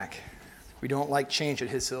We don't like change at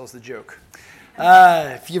His Hill is the joke.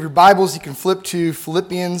 If you have your Bibles, you can flip to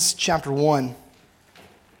Philippians chapter 1.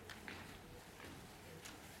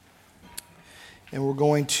 And we're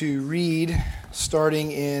going to read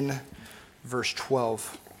starting in verse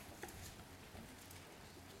 12.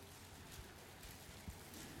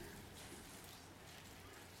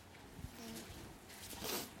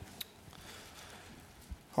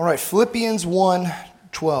 All right, Philippians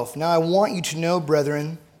 1:12. Now I want you to know,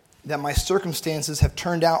 brethren, that my circumstances have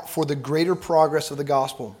turned out for the greater progress of the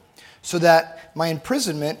gospel, so that my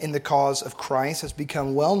imprisonment in the cause of Christ has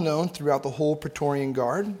become well known throughout the whole Praetorian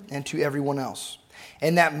Guard and to everyone else,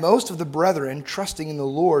 and that most of the brethren, trusting in the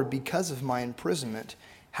Lord because of my imprisonment,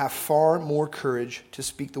 have far more courage to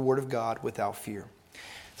speak the word of God without fear.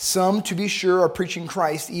 Some, to be sure, are preaching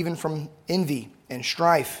Christ even from envy and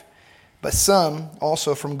strife, but some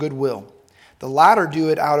also from goodwill. The latter do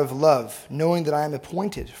it out of love, knowing that I am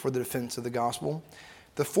appointed for the defense of the gospel.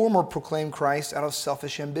 The former proclaim Christ out of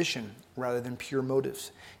selfish ambition rather than pure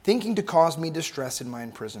motives, thinking to cause me distress in my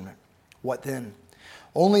imprisonment. What then?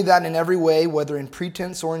 Only that in every way, whether in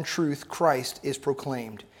pretense or in truth, Christ is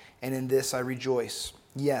proclaimed, and in this I rejoice.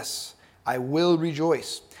 Yes, I will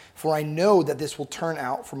rejoice, for I know that this will turn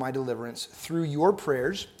out for my deliverance through your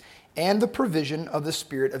prayers and the provision of the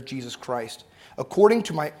Spirit of Jesus Christ, according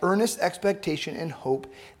to my earnest expectation and hope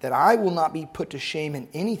that I will not be put to shame in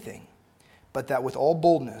anything, but that with all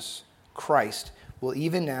boldness Christ will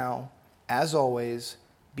even now, as always,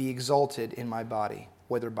 be exalted in my body,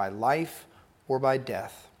 whether by life or by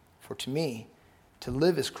death. For to me, to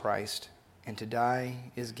live is Christ, and to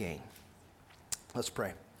die is gain. Let's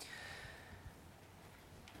pray.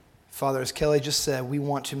 Father, as Kelly just said, we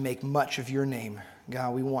want to make much of your name.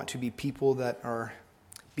 God, we want to be people that are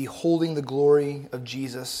beholding the glory of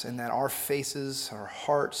Jesus, and that our faces, our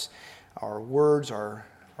hearts, our words, our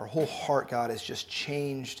whole heart, God, is just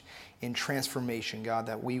changed in transformation, God,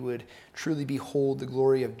 that we would truly behold the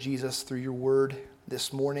glory of Jesus through your word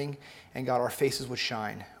this morning, and God, our faces would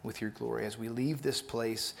shine with your glory as we leave this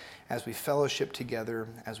place, as we fellowship together,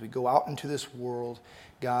 as we go out into this world,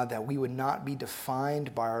 God, that we would not be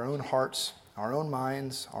defined by our own hearts, our own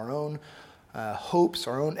minds, our own hopes,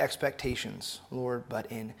 our own expectations, Lord,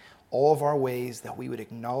 but in all of our ways that we would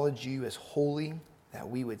acknowledge you as holy, that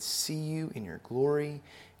we would see you in your glory,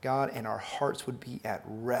 God, and our hearts would be at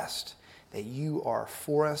rest, that you are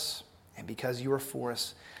for us, and because you are for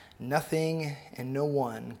us, nothing and no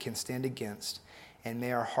one can stand against, and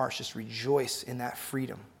may our hearts just rejoice in that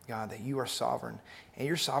freedom, God, that you are sovereign, and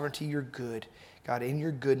your sovereignty, you're good. God, in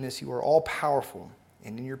your goodness, you are all powerful,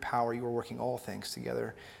 and in your power, you are working all things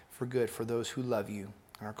together for good for those who love you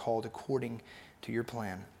and are called according to your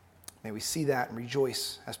plan. May we see that and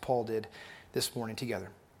rejoice as Paul did this morning together.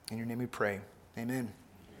 In your name we pray. Amen. Amen.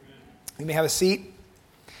 You may have a seat.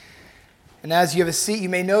 And as you have a seat, you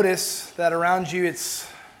may notice that around you it's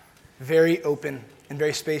very open and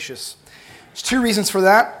very spacious. There's two reasons for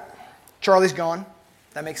that. Charlie's gone.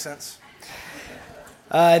 That makes sense.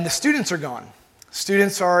 And the students are gone.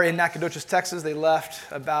 Students are in Nacogdoches, Texas. They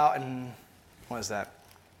left about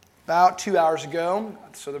 2 hours ago.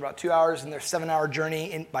 So they're about 2 hours in their 7-hour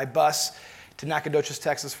journey by bus to Nacogdoches,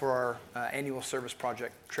 Texas for our annual service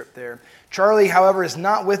project trip there. Charlie, however, is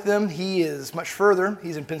not with them. He is much further.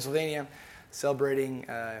 He's in Pennsylvania celebrating,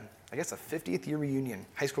 a 50th year reunion,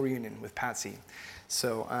 high school reunion with Patsy.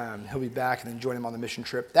 So he'll be back and then join him on the mission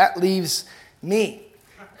trip. That leaves me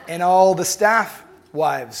and all the staff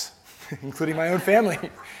wives, including my own family,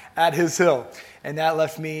 at His Hill. And that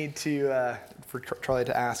left me for Charlie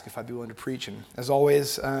to ask if I'd be willing to preach. And as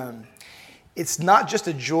always, it's not just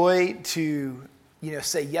a joy to,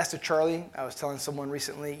 say yes to Charlie. I was telling someone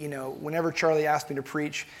recently, whenever Charlie asked me to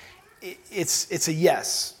preach, it's a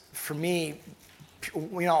yes. For me,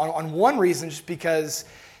 on one reason, just because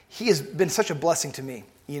he has been such a blessing to me,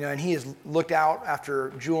 and he has looked out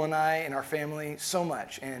after Jewel and I and our family so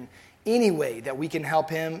much. And any way that we can help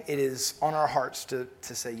him, it is on our hearts to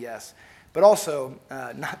say yes. But also,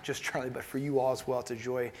 not just Charlie, but for you all as well. It's a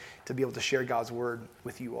joy to be able to share God's word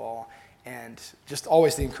with you all. And just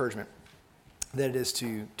always the encouragement that it is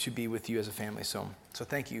to be with you as a family. So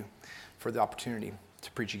thank you for the opportunity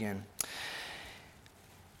to preach again.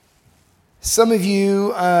 Some of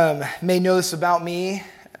you may know this about me.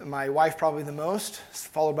 My wife probably the most,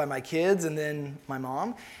 followed by my kids, and then my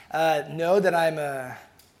mom. Know that I'm a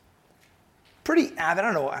pretty avid,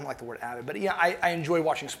 I don't like the word avid, but I enjoy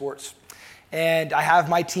watching sports. And I have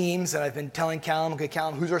my teams, and I've been telling Callum, okay,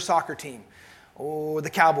 Callum, who's our soccer team? Oh, the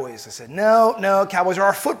Cowboys. I said, no, Cowboys are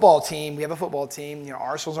our football team. We have a football team.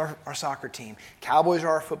 Arsenal's our soccer team. Cowboys are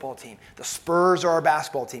our football team. The Spurs are our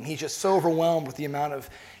basketball team. He's just so overwhelmed with the amount of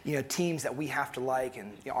teams that we have to like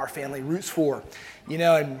and our family roots for.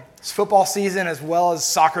 And it's football season as well as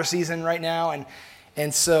soccer season right now,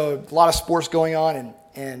 and so a lot of sports going on,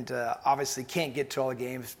 and obviously can't get to all the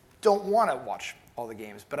games. Don't want to watch all the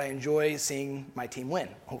games, but I enjoy seeing my team win.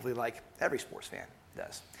 Hopefully, like every sports fan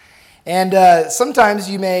does. And sometimes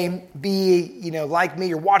you may be, like me,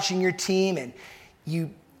 you're watching your team and you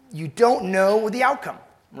don't know the outcome,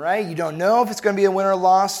 right? You don't know if it's going to be a win or a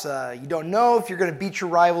loss. You don't know if you're going to beat your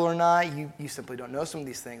rival or not. You simply don't know some of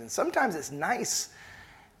these things. And sometimes it's nice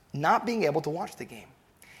not being able to watch the game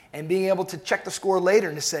and being able to check the score later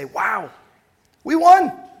and to say, wow, we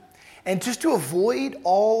won. And just to avoid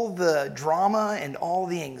all the drama and all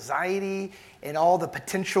the anxiety and all the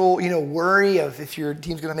potential, worry of if your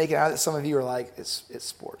team's going to make it out, some of you are like, it's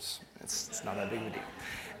sports. It's not that big of a deal.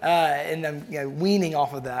 And I'm weaning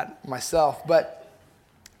off of that myself. But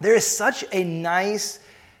there is such a nice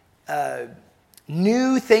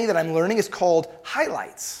new thing that I'm learning. It's called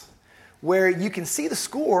highlights, where you can see the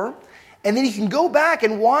score, and then you can go back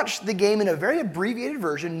and watch the game in a very abbreviated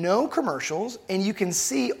version, no commercials, and you can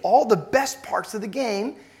see all the best parts of the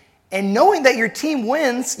game. And knowing that your team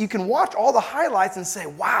wins, you can watch all the highlights and say,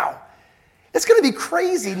 wow, it's going to be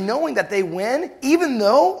crazy knowing that they win, even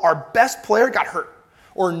though our best player got hurt.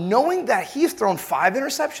 Or knowing that he's thrown 5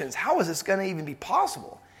 interceptions. How is this going to even be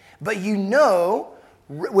possible? But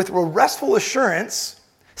with a restful assurance,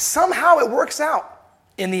 somehow it works out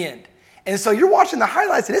in the end. And so you're watching the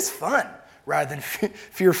highlights, and it's fun rather than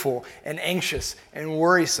fearful and anxious and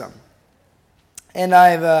worrisome. And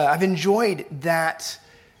I've enjoyed that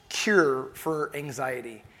cure for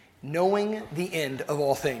anxiety, knowing the end of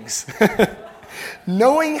all things.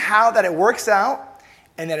 Knowing how that it works out,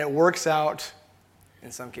 and that it works out,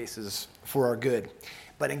 in some cases, for our good.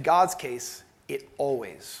 But in God's case, it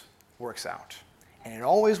always works out. And it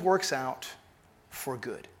always works out for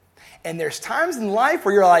good. And there's times in life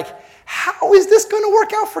where you're like, how is this going to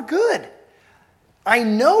work out for good? I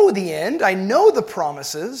know the end, I know the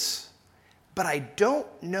promises, but I don't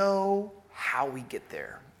know how we get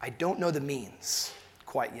there. I don't know the means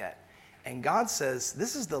quite yet. And God says,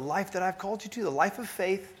 this is the life that I've called you to, the life of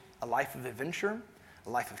faith, a life of adventure, a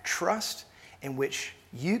life of trust, in which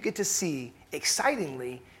you get to see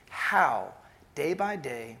excitingly how, day by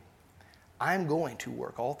day, I'm going to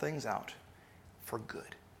work all things out for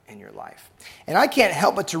good in your life. And I can't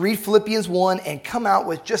help but to read Philippians 1 and come out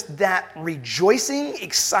with just that rejoicing,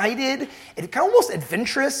 excited, and kind of almost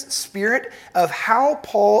adventurous spirit of how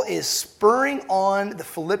Paul is spurring on the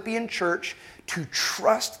Philippian church to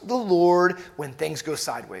trust the Lord when things go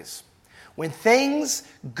sideways. When things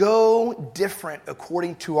go different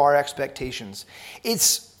according to our expectations.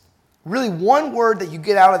 It's really one word that you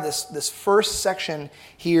get out of this first section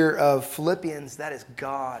here of Philippians, that is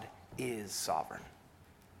God is sovereign.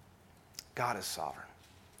 God is sovereign.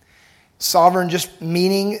 Sovereign just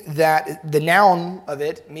meaning that, the noun of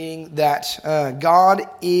it, meaning that God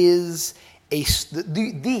is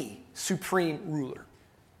the supreme ruler.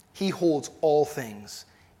 He holds all things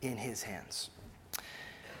in his hands.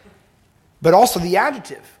 But also the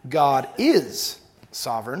adjective, God is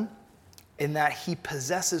sovereign, in that he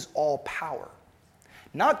possesses all power.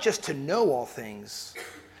 Not just to know all things,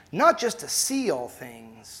 not just to see all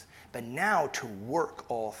things, but now to work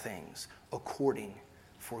all things according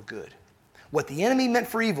for good. What the enemy meant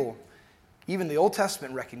for evil, even the Old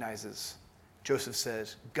Testament recognizes. Joseph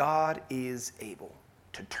says, God is able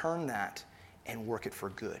to turn that and work it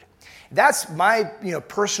for good. That's my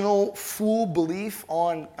personal full belief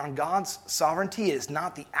on God's sovereignty. It is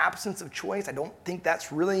not the absence of choice. I don't think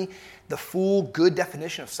that's really the full good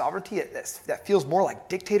definition of sovereignty. That feels more like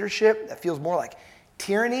dictatorship. That feels more like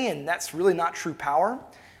tyranny, and that's really not true power.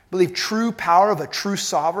 I believe true power of a true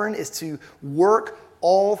sovereign is to work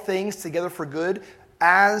all things together for good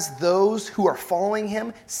as those who are following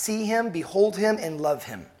him see him, behold him, and love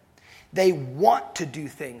him. They want to do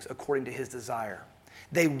things according to his desire.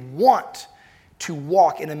 They want to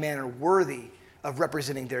walk in a manner worthy of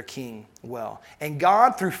representing their king well. And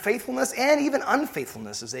God, through faithfulness and even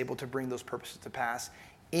unfaithfulness, is able to bring those purposes to pass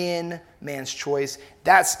in man's choice.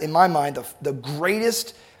 That's, in my mind, the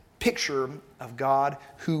greatest picture of God,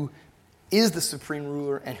 who is the supreme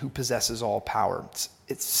ruler and who possesses all power.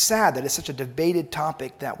 It's sad that it's such a debated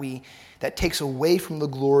topic that takes away from the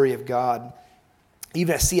glory of God.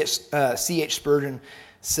 Even as C.H. Spurgeon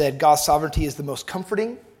said, God's sovereignty is the most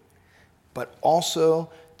comforting, but also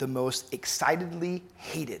the most excitedly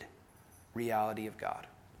hated reality of God.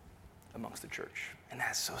 amongst the church. And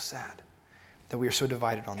that's so sad that we are so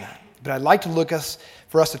divided on that. But I'd like to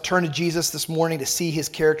for us to turn to Jesus this morning to see his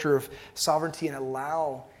character of sovereignty and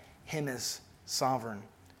allow him as sovereign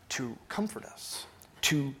to comfort us,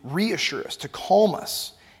 to reassure us, to calm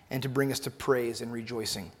us, and to bring us to praise and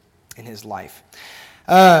rejoicing in his life.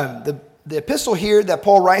 The epistle here that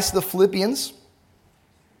Paul writes to the Philippians,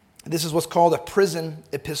 this is what's called a prison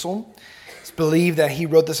epistle. It's believed that he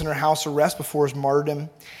wrote this under house arrest before his martyrdom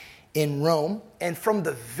in Rome. And from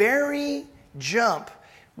the very jump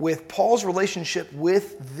with Paul's relationship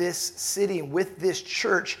with this city and with this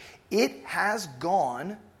church, it has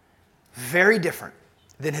gone very different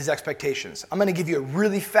than his expectations. I'm going to give you a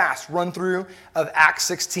really fast run through of Acts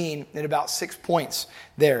 16 in about 6 points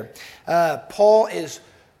there. Paul is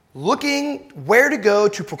looking where to go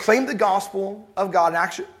to proclaim the gospel of God in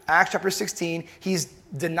Acts chapter 16. He's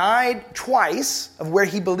denied twice of where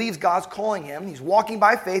he believes God's calling him. He's walking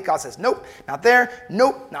by faith. God says, nope, not there.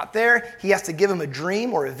 Nope, not there. He has to give him a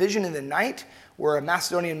dream or a vision in the night where a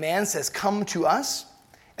Macedonian man says, come to us.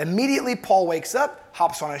 Immediately, Paul wakes up,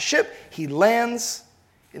 hops on a ship. He lands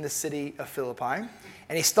in the city of Philippi,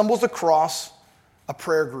 and he stumbles across a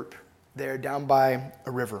prayer group there down by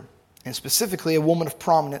a river, and specifically a woman of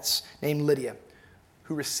prominence named Lydia,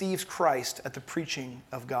 who receives Christ at the preaching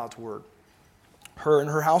of God's word. Her and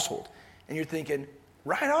her household. And you're thinking,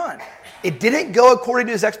 right on. It didn't go according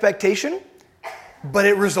to his expectation, but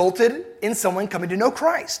it resulted in someone coming to know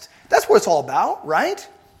Christ. That's what it's all about, right?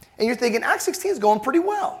 And you're thinking, Acts 16 is going pretty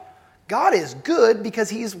well. God is good because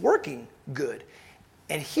he's working good.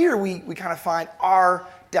 And here we kind of find our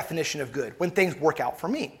definition of good. When things work out for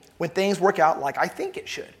me. When things work out like I think it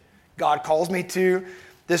should. God calls me to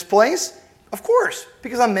this place, of course,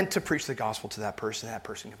 because I'm meant to preach the gospel to that person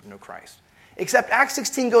can know Christ. Except Acts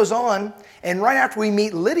 16 goes on, and right after we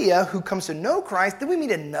meet Lydia, who comes to know Christ, then we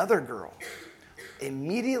meet another girl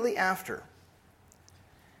immediately after.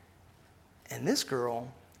 And this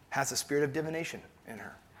girl has a spirit of divination in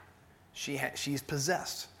her. She's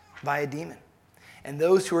possessed by a demon. And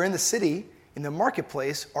those who are in the city, in the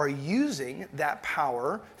marketplace, are using that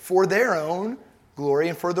power for their own glory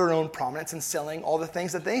and for their own prominence and selling all the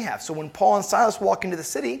things that they have. So when Paul and Silas walk into the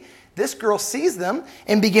city, this girl sees them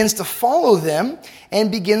and begins to follow them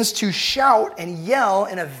and begins to shout and yell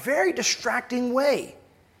in a very distracting way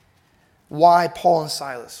why Paul and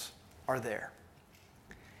Silas are there.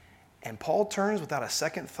 And Paul turns without a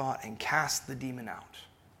second thought and casts the demon out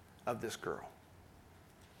of this girl.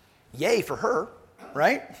 Yay for her,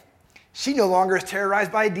 right? She no longer is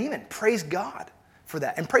terrorized by a demon. Praise God for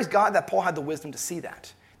that. And praise God that Paul had the wisdom to see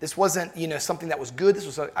that. This wasn't, something that was good. This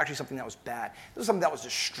was actually something that was bad. This was something that was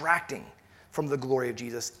distracting from the glory of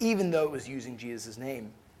Jesus, even though it was using Jesus'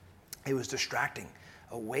 name. It was distracting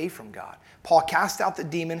away from God. Paul cast out the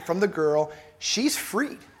demon from the girl. She's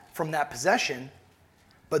freed from that possession.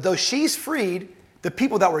 But though she's freed, the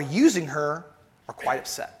people that were using her are quite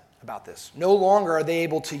upset about this. No longer are they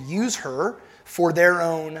able to use her for their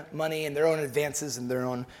own money and their own advances and their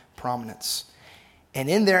own prominence. And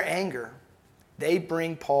in their anger, they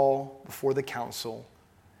bring Paul before the council,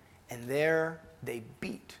 and there they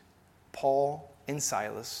beat Paul and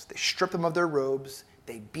Silas. They strip them of their robes,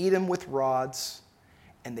 they beat them with rods,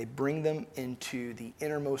 and they bring them into the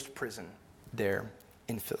innermost prison there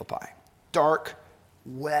in Philippi. Dark,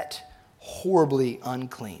 wet, horribly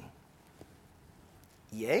unclean.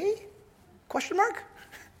 Yay? Question mark?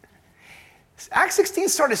 Acts 16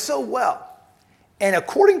 started so well. And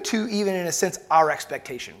according to, even in a sense, our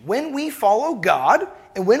expectation. When we follow God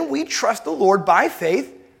and when we trust the Lord by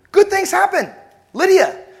faith, good things happen.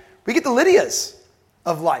 Lydia. We get the Lydias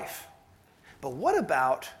of life. But what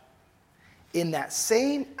about in that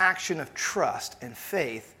same action of trust and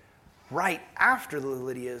faith, right after the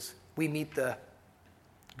Lydias, we meet the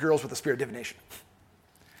girls with the spirit of divination?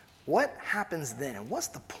 What happens then? And what's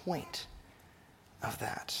the point of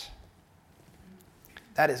that?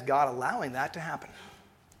 That is God allowing that to happen.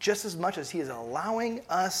 Just as much as he is allowing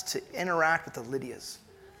us to interact with the Lydias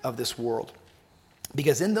of this world.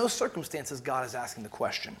 Because in those circumstances, God is asking the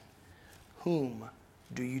question, whom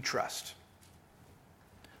do you trust?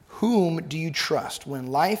 Whom do you trust when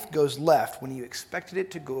life goes left, when you expected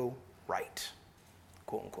it to go right?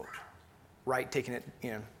 Quote unquote. Right, taking it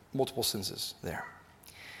in multiple senses there.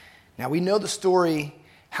 Now we know the story,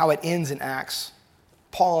 how it ends in Acts.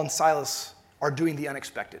 Paul and Silas are doing the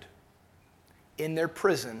unexpected. In their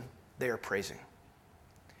prison, they are praising.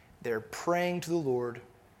 They're praying to the Lord,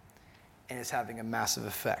 and it's having a massive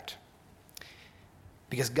effect.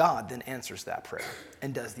 Because God then answers that prayer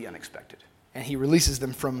and does the unexpected. And he releases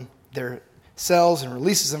them from their cells and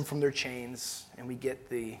releases them from their chains, and we get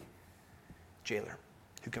the jailer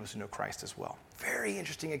who comes to know Christ as well. Very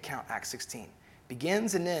interesting account, Acts 16.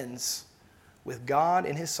 Begins and ends with God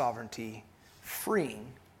in his sovereignty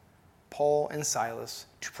freeing Paul and Silas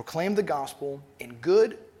to proclaim the gospel in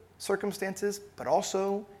good circumstances, but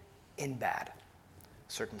also in bad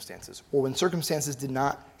circumstances, or when circumstances did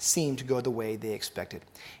not seem to go the way they expected.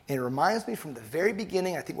 And it reminds me from the very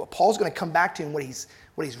beginning, I think what Paul's going to come back to and what he's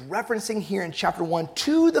referencing here in chapter 1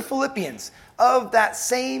 to the Philippians of that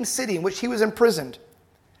same city in which he was imprisoned.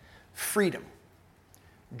 Freedom,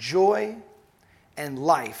 joy, and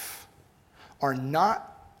life are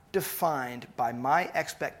not defined by my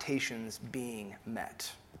expectations being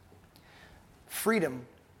met. Freedom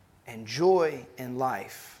and joy and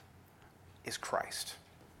life is Christ,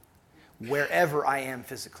 wherever I am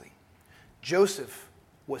physically. Joseph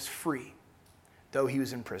was free, though he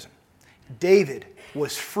was in prison. David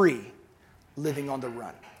was free, living on the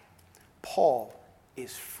run. Paul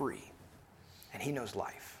is free, and he knows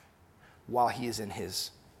life while he is in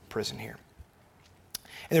his prison here.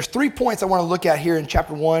 And there's 3 points I want to look at here in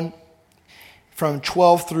chapter 1, from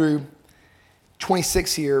 12 through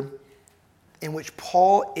 26 here, in which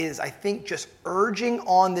Paul is, I think, just urging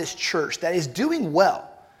on this church that is doing well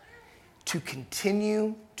to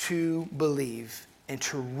continue to believe and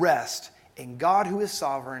to rest in God who is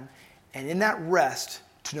sovereign, and in that rest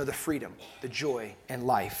to know the freedom, the joy, and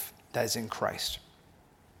life that is in Christ.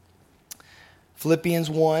 Philippians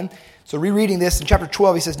 1. So rereading this in chapter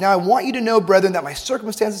 12, he says, "Now I want you to know, brethren, that my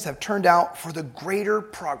circumstances have turned out for the greater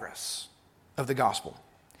progress of the gospel.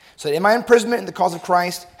 So that in my imprisonment in the cause of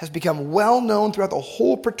Christ has become well known throughout the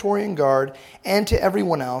whole Praetorian Guard and to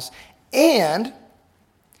everyone else, and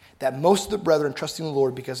that most of the brethren, trusting the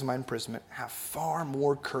Lord because of my imprisonment, have far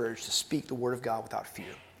more courage to speak the word of God without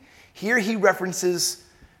fear." Here he references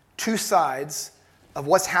 2 sides of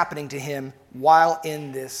what's happening to him while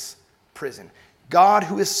in this prison. God,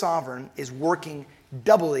 who is sovereign, is working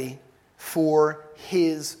doubly for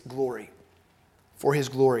his glory. For his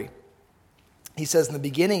glory. He says in the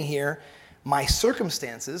beginning here, my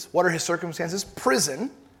circumstances, what are his circumstances?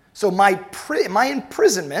 Prison. So my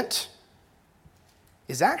imprisonment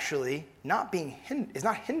is actually not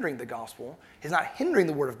hindering the gospel, is not hindering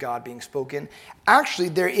the word of God being spoken. Actually,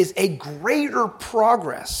 there is a greater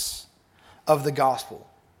progress of the gospel.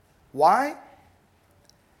 Why?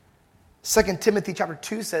 2 Timothy chapter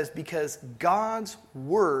 2 says, because God's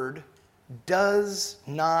word does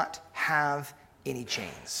not have any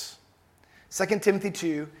chains. 2 Timothy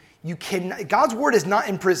 2, God's word is not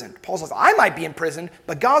imprisoned. Paul says, I might be imprisoned,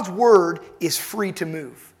 but God's word is free to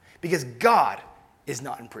move because God is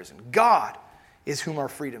not in prison. God is whom our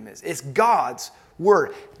freedom is. It's God's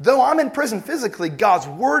word. Though I'm in prison physically, God's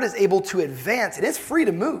word is able to advance and it's free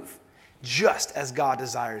to move just as God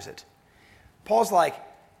desires it. Paul's like,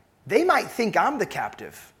 they might think I'm the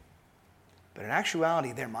captive, but in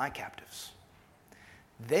actuality, they're my captives.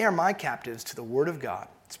 They are my captives to the word of God.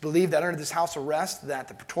 It's believed that under this house arrest, that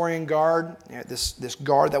the Praetorian Guard, this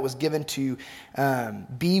guard that was given to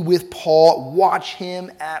be with Paul, watch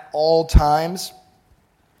him at all times,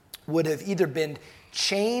 would have either been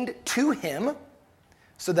chained to him,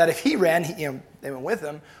 so that if he ran, they went with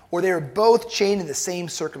him, or they were both chained in the same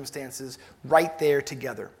circumstances right there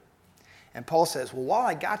together. And Paul says, well, while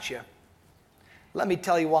I got you, let me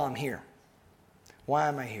tell you while I'm here. Why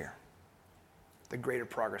am I here? The greater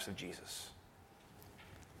progress of Jesus.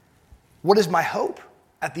 What is my hope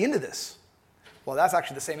at the end of this? Well, that's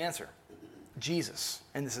actually the same answer. Jesus,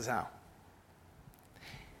 and this is how.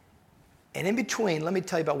 And in between, let me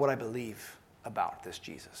tell you about what I believe about this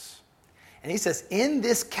Jesus. And he says, in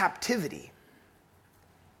this captivity,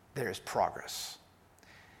 there is progress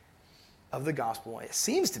of the gospel. It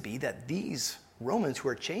seems to be that these Romans who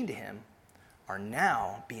are chained to him are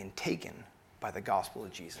now being taken by the gospel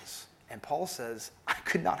of Jesus. And Paul says, I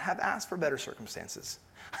could not have asked for better circumstances.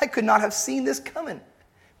 I could not have seen this coming.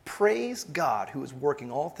 Praise God who is working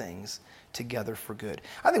all things together for good.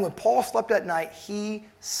 I think when Paul slept at night, he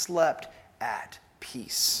slept at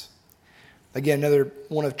peace. Again, another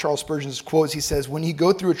one of Charles Spurgeon's quotes, he says, when you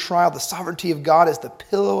go through a trial, the sovereignty of God is the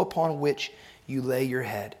pillow upon which you lay your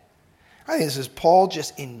head. I think this is Paul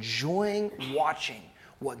just enjoying watching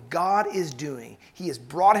what God is doing. He has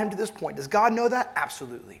brought him to this point. Does God know that?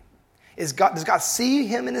 Absolutely. Does God see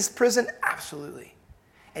him in his prison? Absolutely.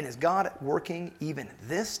 And is God working even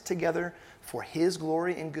this together for his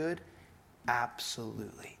glory and good?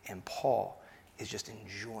 Absolutely. And Paul is just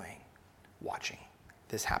enjoying watching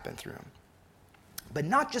this happen through him. But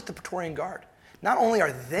not just the Praetorian Guard. Not only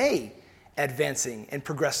are they advancing and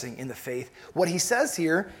progressing in the faith, what he says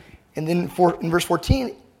here, and then in verse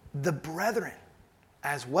 14, the brethren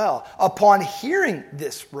as well upon hearing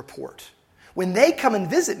this report. When they come and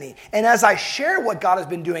visit me, and as I share what God has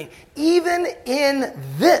been doing, even in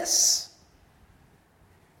this,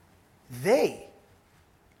 they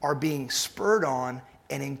are being spurred on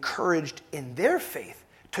and encouraged in their faith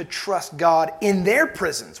to trust God in their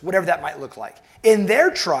prisons, whatever that might look like, in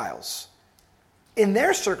their trials, in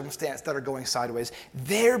their circumstance that are going sideways.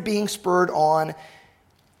 They're being spurred on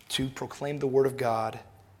to proclaim the word of God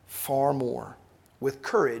far more with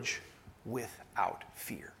courage, without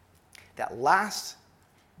fear. That last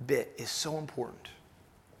bit is so important.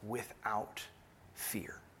 Without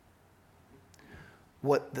fear.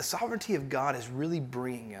 What the sovereignty of God is really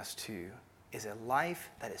bringing us to is a life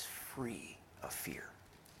that is free of fear.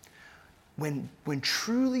 When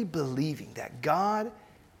truly believing that God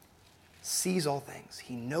sees all things,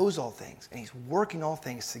 He knows all things, and He's working all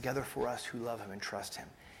things together for us who love Him and trust Him,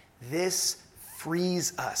 this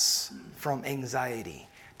frees us from anxiety.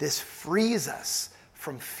 This frees us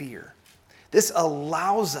from fear. This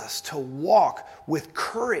allows us to walk with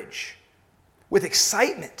courage, with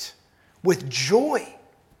excitement, with joy,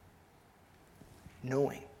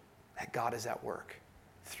 knowing that God is at work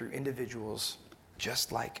through individuals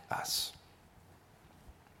just like us.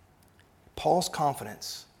 Paul's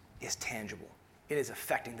confidence is tangible. It is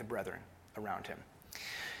affecting the brethren around him.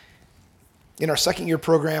 In our second year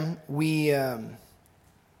program, we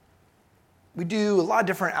do a lot of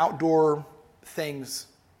different outdoor things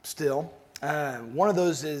still. One of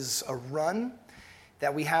those is a run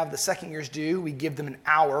that we have the second years do. We give them an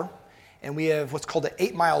hour, and we have what's called an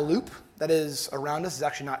 8-mile loop that is around us. It's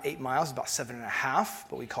actually not 8 miles, it's about 7.5,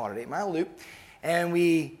 but we call it an 8-mile loop. And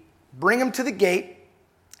we bring them to the gate,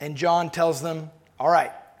 and John tells them, all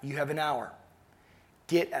right, you have an hour.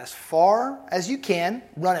 Get as far as you can,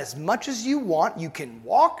 run as much as you want. You can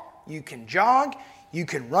walk, you can jog, you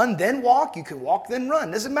can run, then walk, you can walk, then run.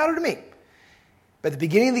 Doesn't matter to me. But at the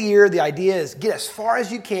beginning of the year, the idea is get as far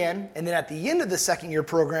as you can, and then at the end of the second year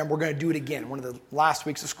program, we're going to do it again, one of the last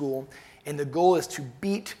weeks of school, and the goal is to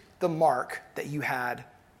beat the mark that you had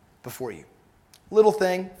before you. Little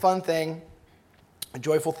thing, fun thing, a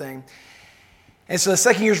joyful thing. And so the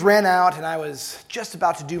second years ran out, and I was just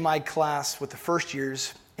about to do my class with the first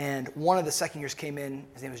years, and one of the second years came in.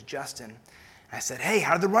 His name was Justin. And I said, hey,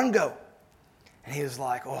 how did the run go? And he was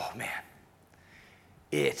like, oh, man,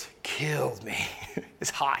 it killed me. It's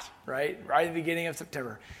hot, right? Right at the beginning of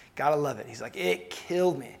September. Gotta love it. He's like, it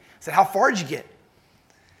killed me. I said, how far did you get?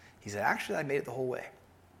 He said, actually, I made it the whole way.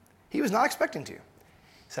 He was not expecting to. He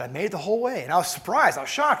said, I made it the whole way. And I was surprised. I was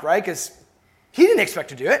shocked, right? Because he didn't expect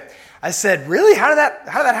to do it. I said, really? How did that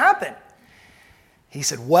happen? He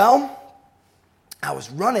said, well, I was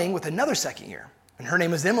running with another second year, and her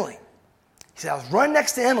name was Emily. He said, I was running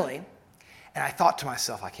next to Emily, and I thought to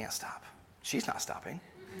myself, I can't stop. She's not stopping,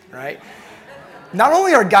 right? Not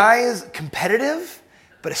only are guys competitive,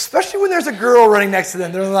 but especially when there's a girl running next to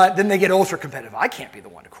them, then they get ultra competitive. I can't be the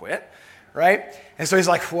one to quit, right? And so he's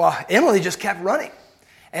like, well, Emily just kept running.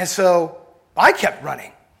 And so I kept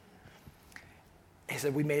running. He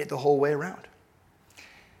said, we made it the whole way around.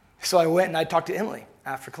 So I went and I talked to Emily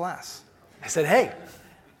after class. I said, hey,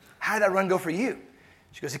 how did that run go for you?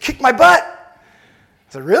 She goes, it kicked my butt.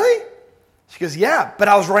 I said, really? She goes, yeah, but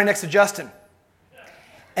I was running next to Justin.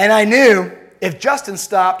 And I knew if Justin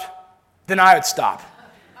stopped, then I would stop.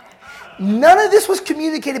 None of this was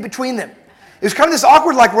communicated between them. It was kind of this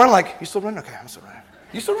awkward run, like, you still running? Okay, I'm still running.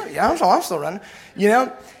 You still running? Yeah, I'm still running. You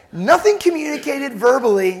know, nothing communicated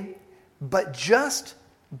verbally, but just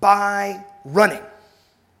by running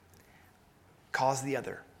caused the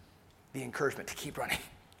other, the encouragement to keep running.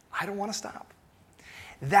 I don't want to stop.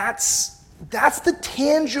 That's the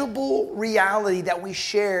tangible reality that we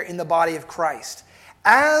share in the body of Christ.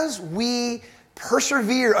 As we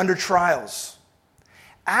persevere under trials,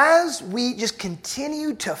 as we just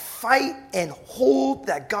continue to fight and hold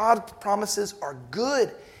that God's promises are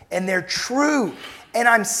good and they're true, and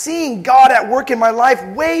I'm seeing God at work in my life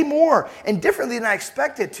way more and differently than I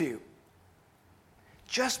expected to,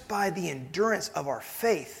 just by the endurance of our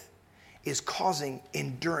faith is causing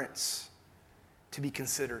endurance to be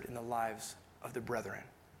considered in the lives of the brethren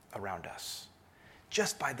around us.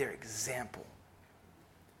 Just by their example,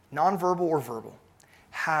 nonverbal or verbal,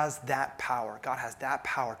 has that power. God has that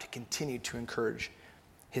power to continue to encourage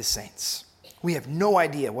His saints. We have no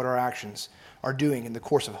idea what our actions are doing in the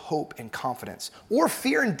course of hope and confidence, or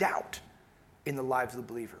fear and doubt in the lives of the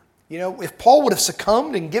believer. You know, if Paul would have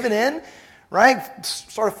succumbed and given in, right,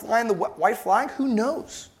 started flying the white flag, who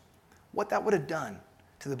knows what that would have done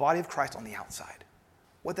to the body of Christ on the outside,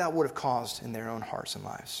 what that would have caused in their own hearts and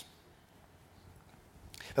lives.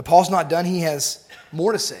 But Paul's not done. He has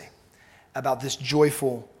more to say about this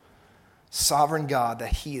joyful, sovereign God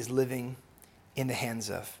that he is living in the hands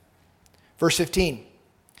of. Verse 15,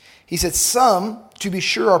 he said, some, to be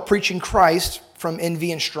sure, are preaching Christ from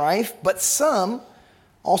envy and strife, but some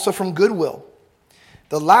also from goodwill.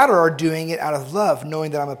 The latter are doing it out of love,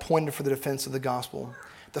 knowing that I'm appointed for the defense of the gospel.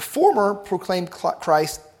 The former proclaim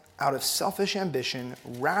Christ out of selfish ambition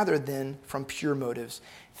rather than from pure motives,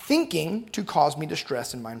 thinking to cause me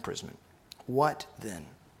distress in my imprisonment. What then?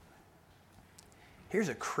 Here's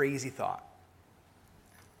a crazy thought.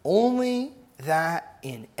 Only that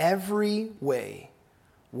in every way,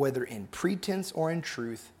 whether in pretense or in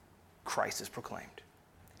truth, Christ is proclaimed.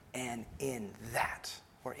 And in that,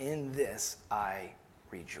 or in this, I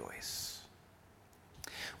rejoice.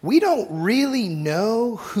 We don't really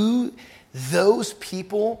know who those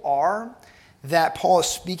people are that Paul is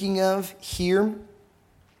speaking of here.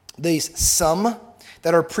 These some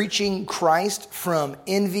that are preaching Christ from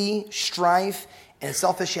envy, strife, and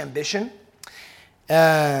selfish ambition.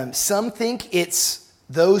 Some think it's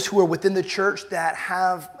those who are within the church that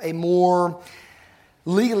have a more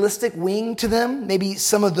legalistic wing to them. Maybe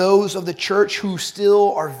some of those of the church who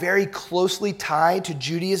still are very closely tied to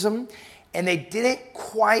Judaism, and they didn't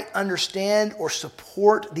quite understand or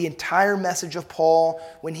support the entire message of Paul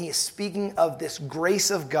when he is speaking of this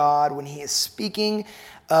grace of God, when he is speaking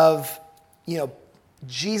of,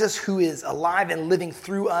 Jesus who is alive and living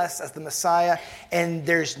through us as the Messiah, and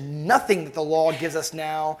there's nothing that the law gives us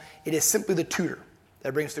now. It is simply the tutor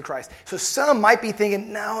that brings to Christ. So some might be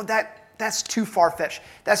thinking, no, that's too far-fetched.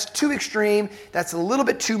 That's too extreme. That's a little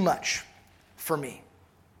bit too much for me.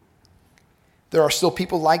 There are still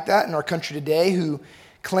people like that in our country today who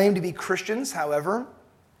claim to be Christians. However,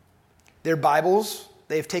 their Bibles,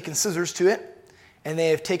 they've taken scissors to it, and they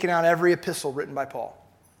have taken out every epistle written by Paul.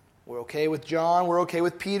 We're okay with John, we're okay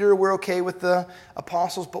with Peter, we're okay with the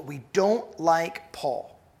apostles, but we don't like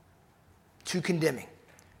Paul. Too condemning,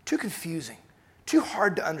 too confusing, too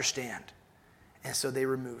hard to understand. And so they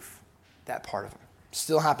remove that part of him.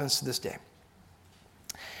 Still happens to this day.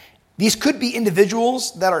 These could be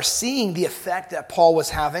individuals that are seeing the effect that Paul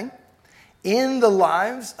was having in the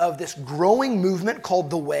lives of this growing movement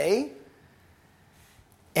called the Way,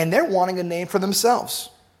 and they're wanting a name for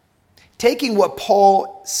themselves. Taking what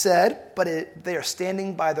Paul said, but they are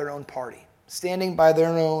standing by their own party. Standing by their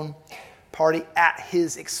own party at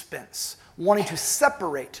his expense. Wanting to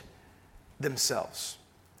separate themselves.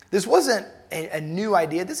 This wasn't a new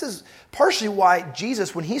idea. This is partially why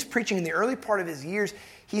Jesus, when he's preaching in the early part of his years,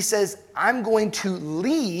 he says, I'm going to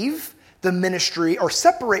leave the ministry or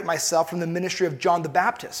separate myself from the ministry of John the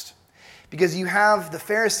Baptist. Because you have the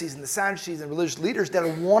Pharisees and the Sadducees and religious leaders that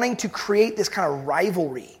are wanting to create this kind of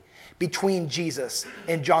rivalry between Jesus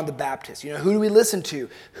and John the Baptist. Who do we listen to?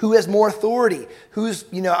 Who has more authority? Who's,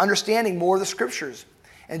 understanding more of the scriptures?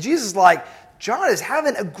 And Jesus is like, John is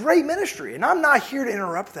having a great ministry, and I'm not here to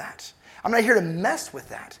interrupt that. I'm not here to mess with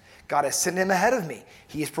that. God has sent him ahead of me.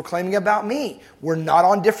 He is proclaiming about me. We're not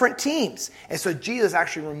on different teams. And so Jesus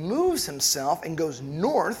actually removes himself and goes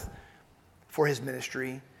north for his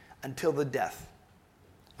ministry until the death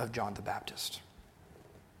of John the Baptist.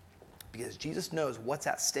 Because Jesus knows what's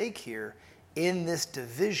at stake here in this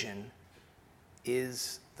division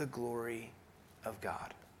is the glory of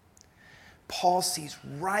God. Paul sees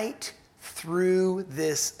right through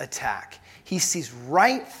this attack. He sees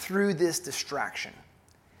right through this distraction.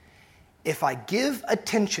 If I give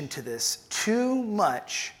attention to this too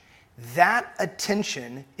much, that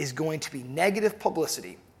attention is going to be negative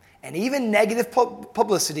publicity. And even negative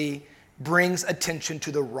publicity brings attention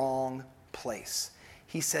to the wrong place.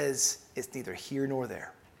 He says, it's neither here nor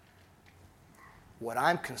there. What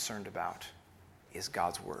I'm concerned about is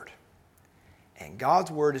God's word. And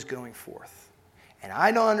God's word is going forth. And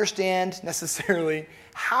I don't understand necessarily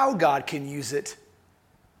how God can use it.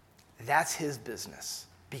 That's his business,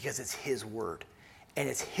 because it's his word. And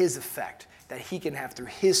it's his effect that he can have through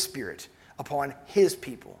his spirit upon his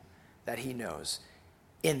people that he knows.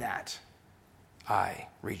 In that, I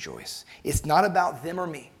rejoice. It's not about them or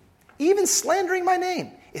me. Even slandering my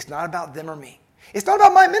name, it's not about them or me. It's not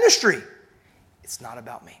about my ministry. It's not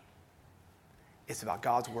about me. It's about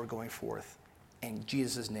God's word going forth and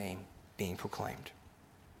Jesus' name being proclaimed.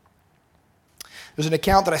 There's an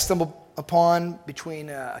account that I stumbled upon between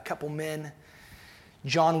a couple men,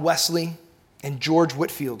 John Wesley and George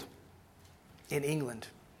Whitefield in England.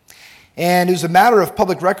 And it was a matter of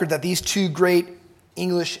public record that these two great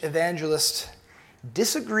English evangelists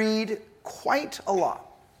disagreed quite a lot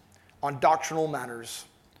on doctrinal matters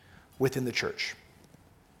within the church.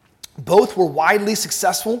 Both were widely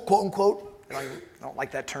successful, quote unquote, I don't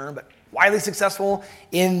like that term, but widely successful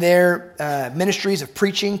in their ministries of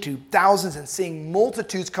preaching to thousands and seeing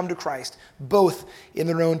multitudes come to Christ, both in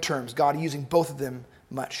their own terms, God using both of them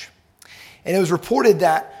much. And it was reported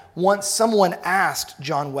that once someone asked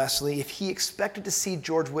John Wesley if he expected to see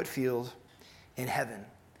George Whitefield in heaven,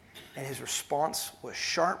 and his response was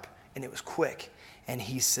sharp and it was quick, and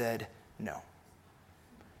he said, no.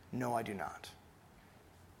 No, I do not.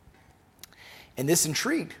 And this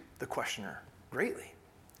intrigued the questioner greatly.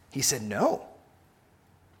 He said, no.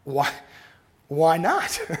 Why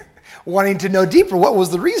not? Wanting to know deeper, what was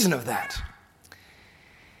the reason of that?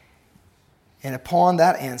 And upon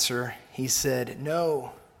that answer, he said,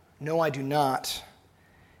 no, I do not,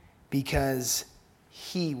 because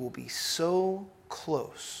he will be so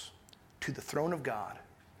close to the throne of God,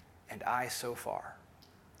 and I so far,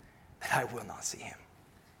 that I will not see him.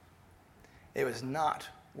 It was not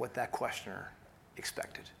what that questioner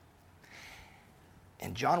expected.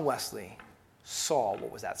 And John Wesley saw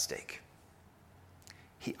what was at stake.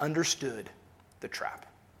 He understood the trap.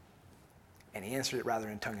 And he answered it rather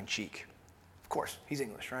in tongue-in-cheek. Of course, he's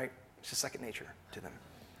English, right? It's just second nature to them.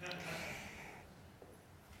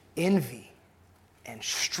 Envy and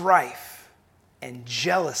strife and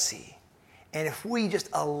jealousy. And if we just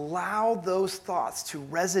allow those thoughts to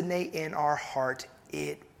resonate in our heart,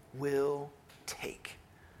 it will take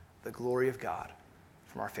the glory of God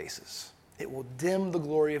from our faces. It will dim the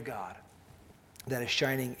glory of God that is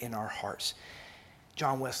shining in our hearts.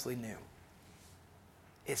 John Wesley knew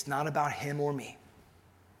it's not about him or me.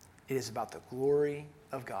 It is about the glory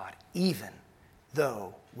of God, even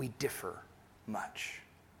though we differ much.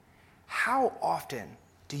 How often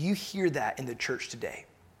do you hear that in the church today?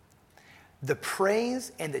 The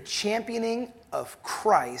praise and the championing of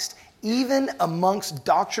Christ, even amongst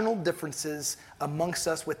doctrinal differences amongst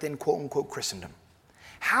us within quote-unquote Christendom.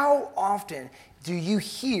 How often do you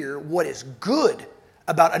hear what is good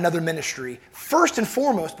about another ministry, first and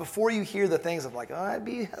foremost, before you hear the things of like, oh, I'd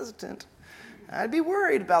be hesitant. I'd be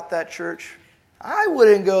worried about that church. I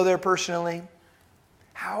wouldn't go there personally.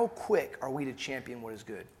 How quick are we to champion what is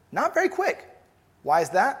good? Not very quick. Why is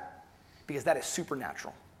that? Because that is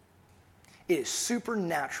supernatural. It is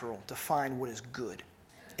supernatural to find what is good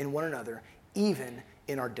in one another, even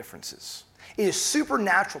in our differences. It is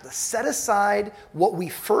supernatural to set aside what we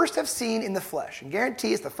first have seen in the flesh. And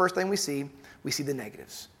guarantee it's the first thing we see the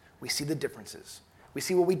negatives. We see the differences. We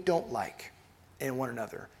see what we don't like in one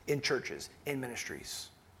another, in churches, in ministries.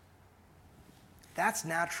 That's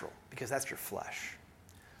natural because that's your flesh.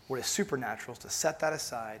 What is supernatural is to set that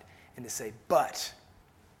aside and to say, but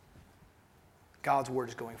God's word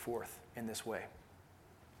is going forth in this way.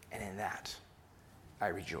 And in that, I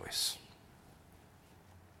rejoice.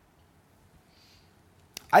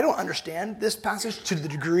 I don't understand this passage to the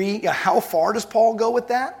degree, how far does Paul go with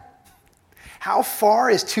that? How far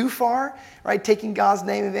is too far, right? Taking God's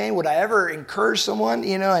name in vain. Would I ever encourage someone,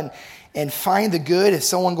 and find the good as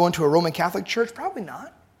someone going to a Roman Catholic church? Probably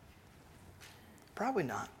not. Probably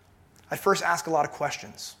not. I'd first ask a lot of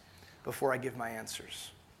questions before I give my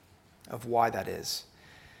answers of why that is.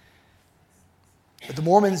 But the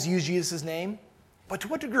Mormons use Jesus' name, but to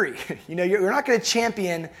what degree? You're not going to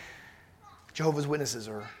champion Jehovah's Witnesses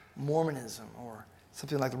or Mormonism or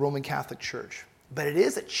something like the Roman Catholic Church. But it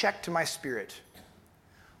is a check to my spirit.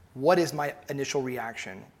 What is my initial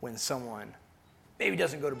reaction when someone maybe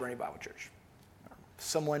doesn't go to Bernie Bible Church? Or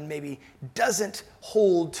someone maybe doesn't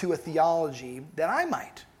hold to a theology that I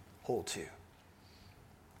might hold to?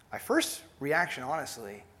 My first reaction,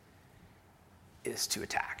 honestly, is to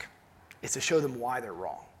attack. It's to show them why they're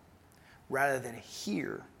wrong. Rather than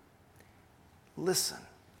hear, listen,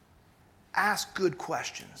 ask good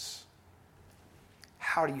questions.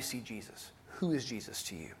 How do you see Jesus? Who is Jesus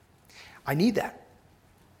to you? I need that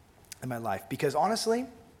in my life because honestly,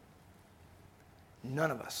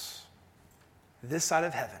 none of us this side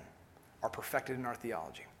of heaven are perfected in our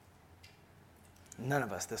theology. None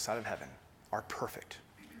of us this side of heaven are perfect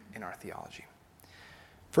in our theology.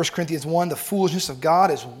 1 Corinthians 1, the foolishness of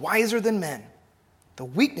God is wiser than men. The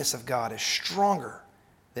weakness of God is stronger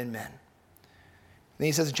than men. Then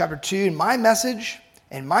he says in chapter 2, my message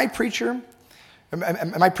and my preaching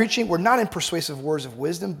were not in persuasive words of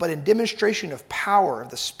wisdom, but in demonstration of power of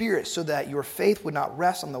the Spirit, so that your faith would not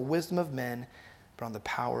rest on the wisdom of men, but on the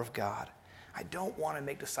power of God. I don't want to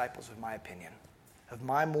make disciples of my opinion, of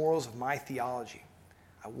my morals, of my theology.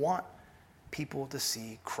 I want people to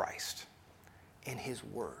see Christ in his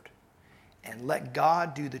word and let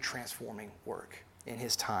God do the transforming work in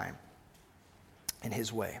his time, in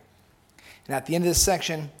his way. And at the end of this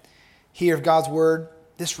section here of God's word,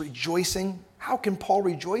 this rejoicing. How can Paul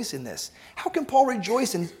rejoice in this? How can Paul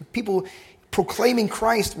rejoice in people proclaiming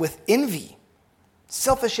Christ with envy,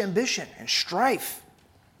 selfish ambition, and strife?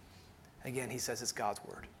 Again, he says it's God's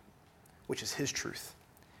word, which is his truth,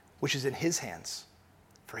 which is in his hands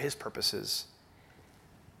for his purposes,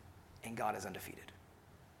 and God is undefeated.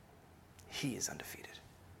 He is undefeated.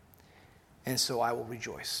 And so I will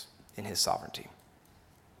rejoice in his sovereignty.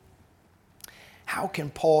 How can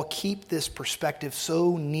Paul keep this perspective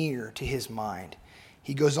so near to his mind?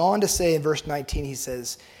 He goes on to say in verse 19, he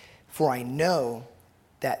says, "For I know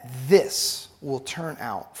that this will turn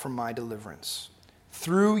out for my deliverance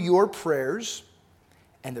through your prayers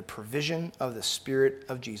and the provision of the Spirit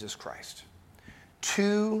of Jesus Christ."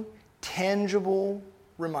 Two tangible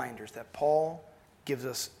reminders that Paul gives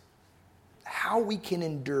us how we can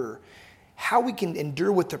endure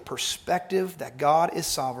with the perspective that God is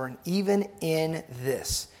sovereign even in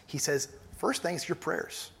this. He says, first thing is your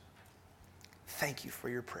prayers. Thank you for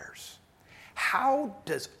your prayers. How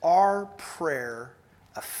does our prayer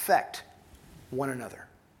affect one another?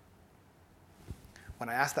 When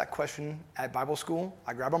I ask that question at Bible school,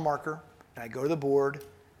 I grab a marker and I go to the board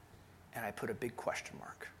and I put a big question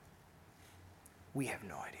mark. We have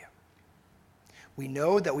no idea. We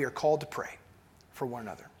know that we are called to pray for one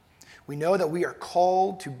another. We know that we are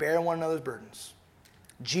called to bear one another's burdens.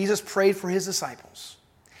 Jesus prayed for his disciples.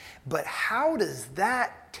 But how does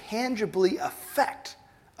that tangibly affect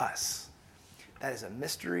us? That is a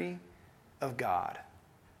mystery of God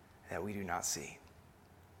that we do not see.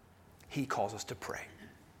 He calls us to pray.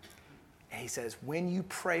 And he says, when you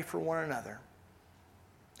pray for one another,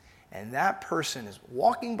 and that person is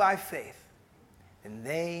walking by faith, and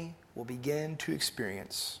they will begin to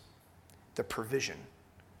experience the provision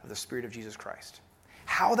of the Spirit of Jesus Christ.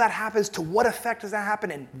 How that happens, to what effect does that happen,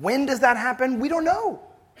 and when does that happen? We don't know.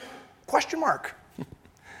 Question mark.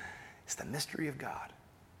 It's the mystery of God.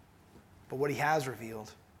 But what he has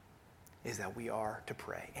revealed is that we are to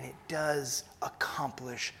pray. And it does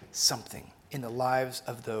accomplish something in the lives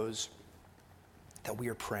of those that we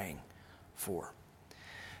are praying for.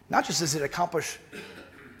 Not just does it accomplish,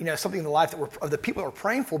 something in the life of the people that we're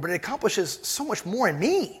praying for, but it accomplishes so much more in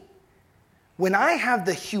me. When I have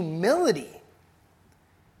the humility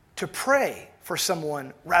to pray for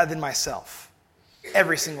someone rather than myself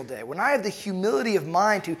every single day, when I have the humility of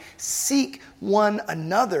mind to seek one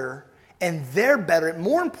another and their betterment,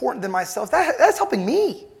 more important than myself, that's helping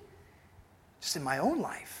me just in my own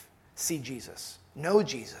life see Jesus, know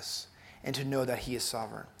Jesus, and to know that he is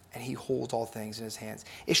sovereign and he holds all things in his hands.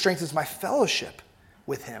 It strengthens my fellowship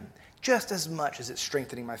with him just as much as it's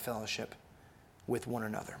strengthening my fellowship with one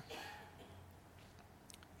another.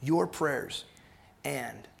 Your prayers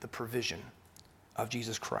and the provision of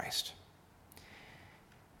Jesus Christ.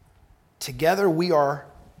 Together we are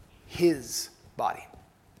his body,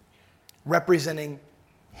 representing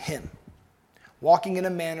him, walking in a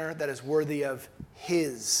manner that is worthy of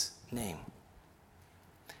his name.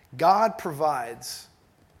 God provides,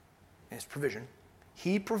 in his provision,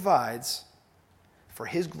 he provides for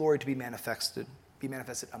his glory to be manifested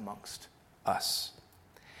amongst us.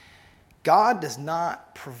 God does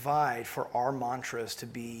not provide for our mantras to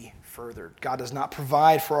be furthered. God does not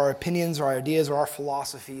provide for our opinions or our ideas or our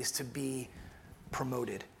philosophies to be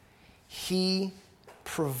promoted. He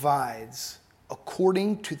provides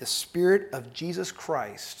according to the Spirit of Jesus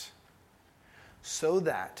Christ so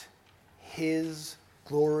that his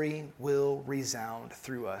glory will resound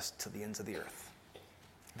through us to the ends of the earth.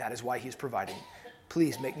 That is why he's providing.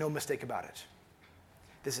 Please make no mistake about it.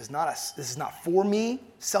 This is not for me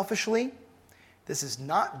selfishly. This is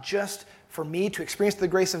not just for me to experience the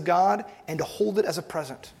grace of God and to hold it as a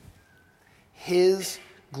present. His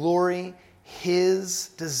glory, his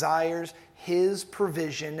desires, his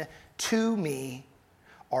provision to me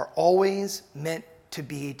are always meant to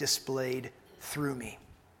be displayed through me,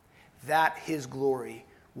 that his glory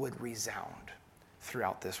would resound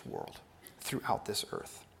throughout this world, throughout this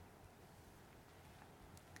earth.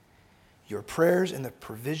 Your prayers and the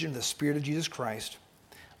provision of the Spirit of Jesus Christ,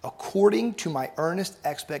 according to my earnest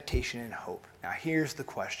expectation and hope. Now here's the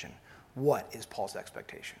question. What is Paul's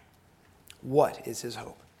expectation? What is his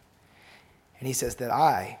hope? And he says that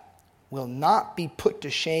I will not be put to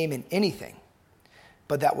shame in anything,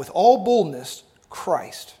 but that with all boldness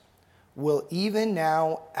Christ will even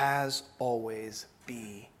now as always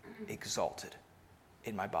be exalted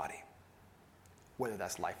in my body, whether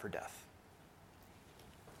that's life or death.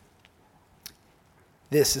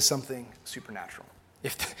 This is something supernatural.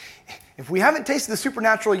 If we haven't tasted the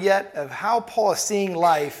supernatural yet of how Paul is seeing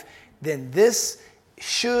life, then this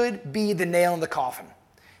should be the nail in the coffin.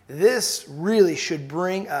 This really should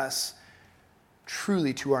bring us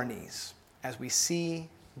truly to our knees as we see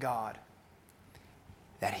God,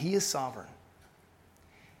 that he is sovereign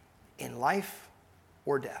in life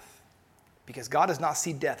or death. Because God does not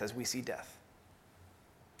see death as we see death.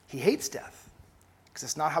 He hates death because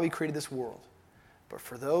it's not how he created this world. But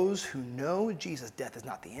for those who know Jesus, death is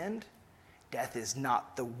not the end. Death is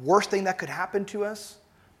not the worst thing that could happen to us.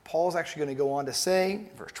 Paul's actually going to go on to say,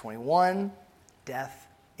 verse 21, death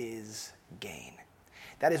is gain.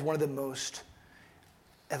 That is one of the most,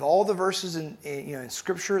 of all the verses in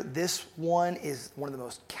Scripture, this one is one of the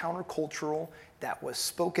most countercultural that was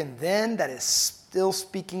spoken then, that is still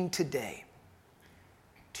speaking today.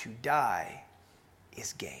 To die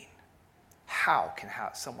is gain. How can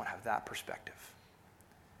someone have that perspective?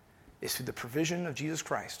 It's through the provision of Jesus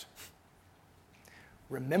Christ.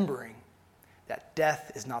 Remembering that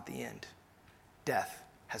death is not the end. Death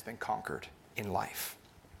has been conquered in life.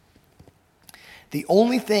 The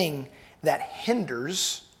only thing that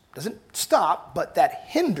hinders, doesn't stop, but that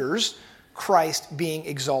hinders Christ being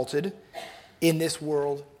exalted in this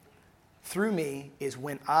world through me is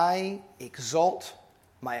when I exalt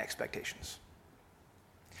my expectations.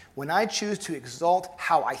 When I choose to exalt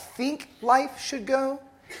how I think life should go,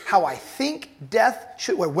 how I think death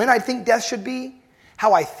should, when I think death should be,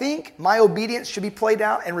 how I think my obedience should be played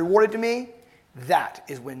out and rewarded to me, that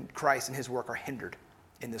is when Christ and his work are hindered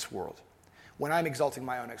in this world. When I'm exalting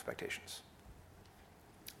my own expectations.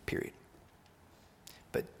 Period.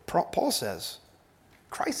 But Paul says,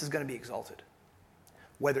 Christ is going to be exalted.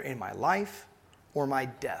 Whether in my life or my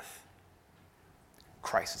death,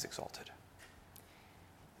 Christ is exalted.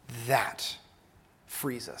 That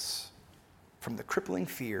frees us from the crippling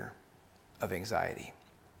fear of anxiety.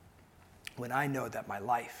 When I know that my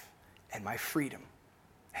life and my freedom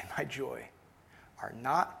and my joy are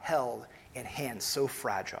not held in hands so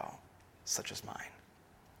fragile, such as mine.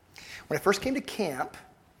 When I first came to camp,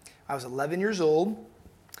 I was 11 years old,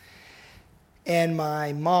 and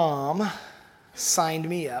my mom signed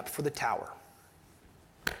me up for the tower.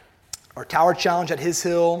 Our tower challenge at His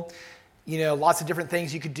Hill, lots of different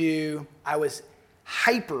things you could do. I was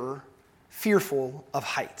hyper fearful of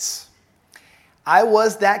heights. I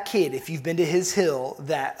was that kid, if you've been to His Hill,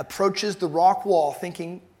 that approaches the rock wall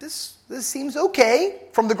thinking, this seems okay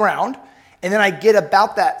from the ground. And then I get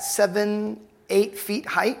about that 7-8 feet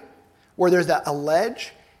height where there's a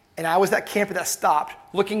ledge. And I was that camper that stopped,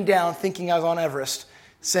 looking down, thinking I was on Everest,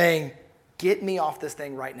 saying, get me off this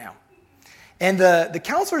thing right now. And the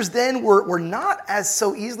counselors then were not as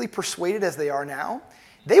so easily persuaded as they are now.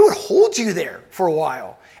 They would hold you there for a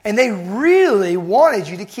while. And they really wanted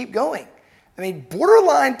you to keep going. I mean,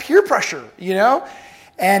 borderline peer pressure,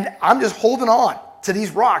 And I'm just holding on to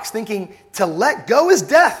these rocks thinking to let go is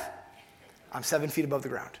death. I'm 7 feet above the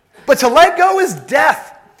ground. But to let go is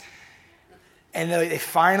death. And they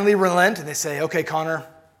finally relent and they say, okay, Connor,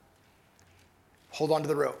 hold on to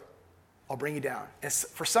the rope. I'll bring you down. And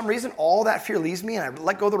for some reason, all that fear leaves me and I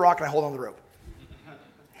let go of the rock and I hold on to the rope.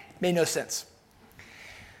 Made no sense.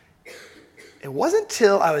 It wasn't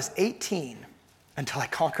until I was 18 until I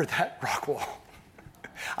conquered that rock wall.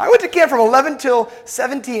 I went to camp from 11 till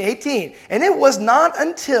 17, 18. And it was not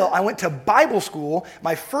until I went to Bible school,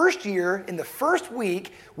 my first year, in the first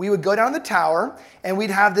week, we would go down to the tower and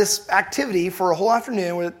we'd have this activity for a whole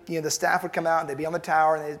afternoon where the staff would come out and they'd be on the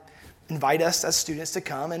tower and they'd invite us as students to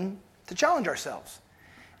come and to challenge ourselves.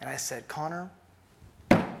 And I said, Connor,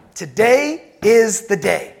 today is the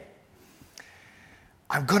day.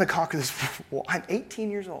 I'm going to conquer this wall. I'm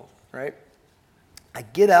 18 years old, right? I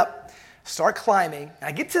get up, start climbing, and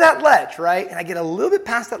I get to that ledge, right? And I get a little bit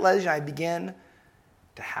past that ledge, and I begin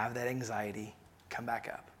to have that anxiety come back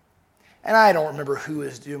up. And I don't remember who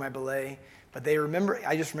was doing my belay, but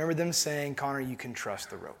I just remember them saying, Connor, you can trust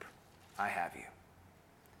the rope. I have you.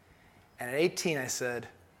 And at 18, I said,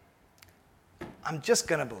 I'm just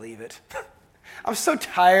going to believe it. I'm so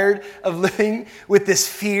tired of living with this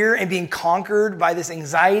fear and being conquered by this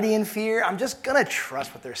anxiety and fear. I'm just going to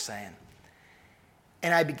trust what they're saying.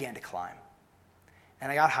 And I began to climb.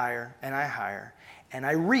 And I got higher and higher. And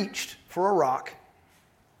I reached for a rock.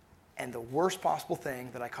 And the worst possible thing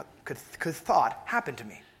that I could thought happened to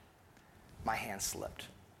me. My hand slipped.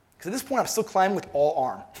 Because at this point, I'm still climbing with all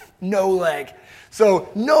arm. No leg. So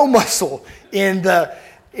no muscle in the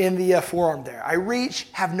forearm there. I reach,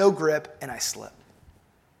 have no grip, and I slip.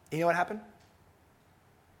 You know what happened?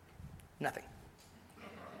 Nothing.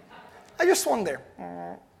 I just swung there.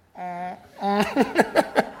 And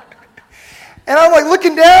I'm like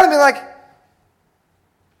looking down and be like,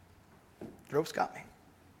 the rope's got me.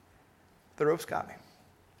 The rope's got me.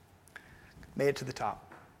 Made it to the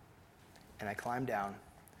top. and I climbed down.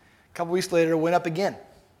 A couple weeks later, went up again.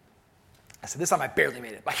 I said, this time I barely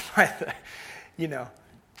made it.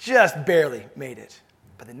 Just barely made it.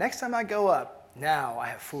 But the next time I go up, now I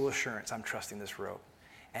have full assurance I'm trusting this rope.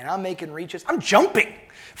 And I'm making reaches. I'm jumping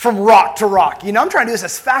from rock to rock. I'm trying to do this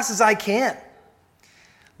as fast as I can.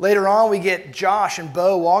 Later on, we get Josh and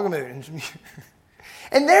Bo Wagamoon.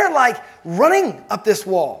 And they're like running up this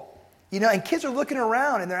wall. And kids are looking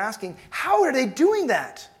around and they're asking, how are they doing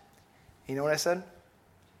that? You know what I said?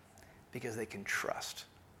 Because they can trust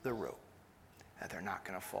the rope, that they're not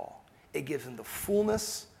going to fall. It gives them the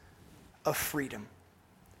fullness of freedom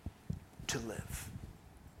to live.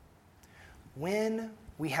 When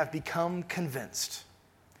we have become convinced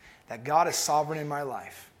that God is sovereign in my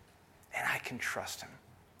life and I can trust him,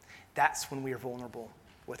 that's when we are vulnerable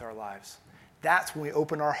with our lives. That's when we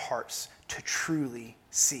open our hearts to truly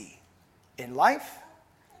see in life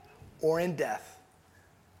or in death,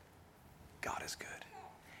 God is good.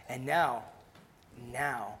 And now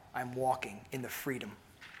I'm walking in the freedom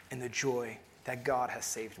and the joy that God has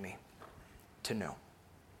saved me to know.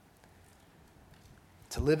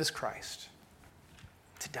 To live as Christ,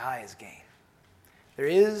 to die as gain. There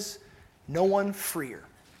is no one freer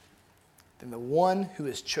than the one who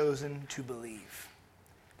has chosen to believe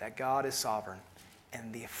that God is sovereign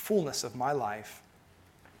and the fullness of my life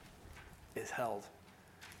is held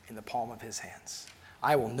in the palm of his hands.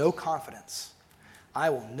 I will know confidence. I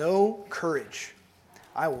will know courage.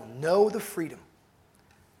 I will know the freedom,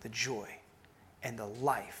 the joy, and the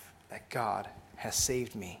life that God has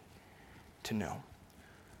saved me to know.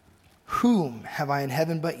 Whom have I in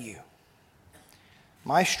heaven but you?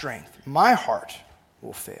 My strength, my heart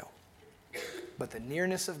will fail, but the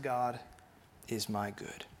nearness of God is my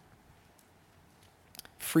good.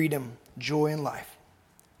 Freedom, joy, and life,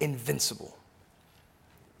 invincible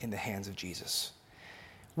in the hands of Jesus.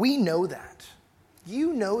 We know that.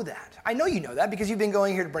 You know that. I know you know that because you've been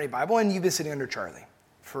going here to Bernie Bible and you've been sitting under Charlie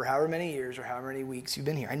for however many years or however many weeks you've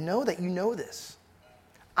been here. I know that you know this.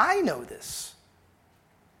 I know this.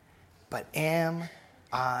 But am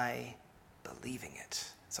I believing it?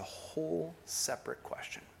 It's a whole separate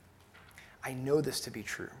question. I know this to be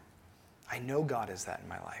true. I know God is that in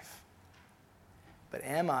my life. But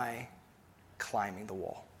am I climbing the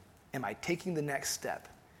wall? Am I taking the next step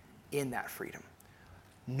in that freedom?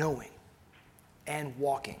 Knowing and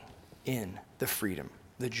walking in the freedom,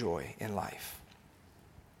 the joy in life.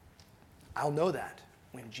 I'll know that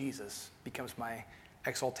when Jesus becomes my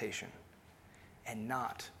exaltation and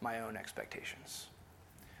not my own expectations.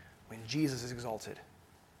 When Jesus is exalted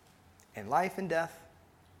in life and death,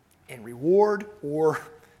 in reward or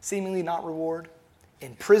seemingly not reward,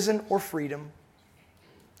 in prison or freedom,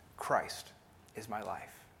 Christ is my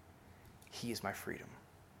life. He is my freedom.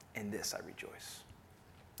 In this I rejoice.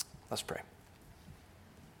 Let's pray.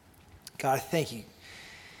 God, I thank you.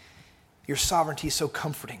 Your sovereignty is so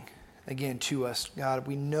comforting, again, to us. God,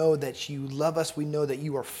 we know that you love us. We know that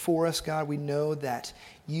you are for us, God. We know that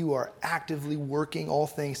you are actively working all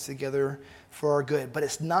things together for our good. But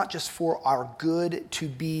it's not just for our good to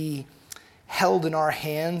be held in our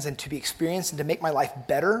hands and to be experienced and to make my life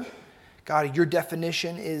better. God, your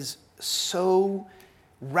definition is so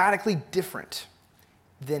radically different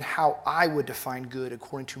than how I would define good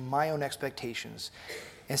according to my own expectations.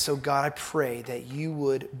 And so, God, I pray that you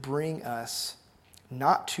would bring us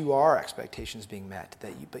not to our expectations being met,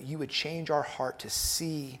 but you would change our heart to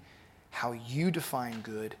see how you define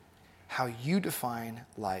good, how you define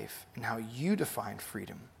life, and how you define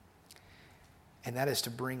freedom. And that is to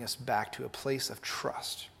bring us back to a place of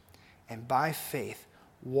trust and by faith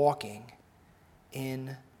walking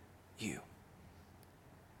in you.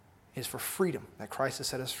 It is for freedom that Christ has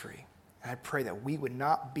set us free. And I pray that we would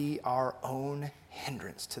not be our own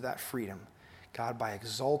hindrance to that freedom, God, by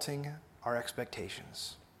exalting our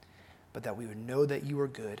expectations, but that we would know that you are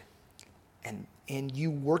good, and in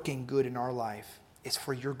you working good in our life, it's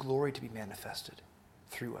for your glory to be manifested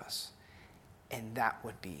through us. And that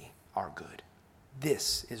would be our good.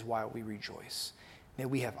 This is why we rejoice. May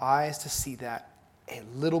we have eyes to see that a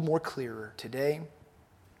little more clearer today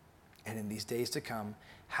and in these days to come,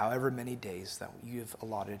 however many days that you have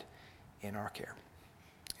allotted in our care.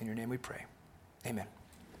 In your name we pray. Amen.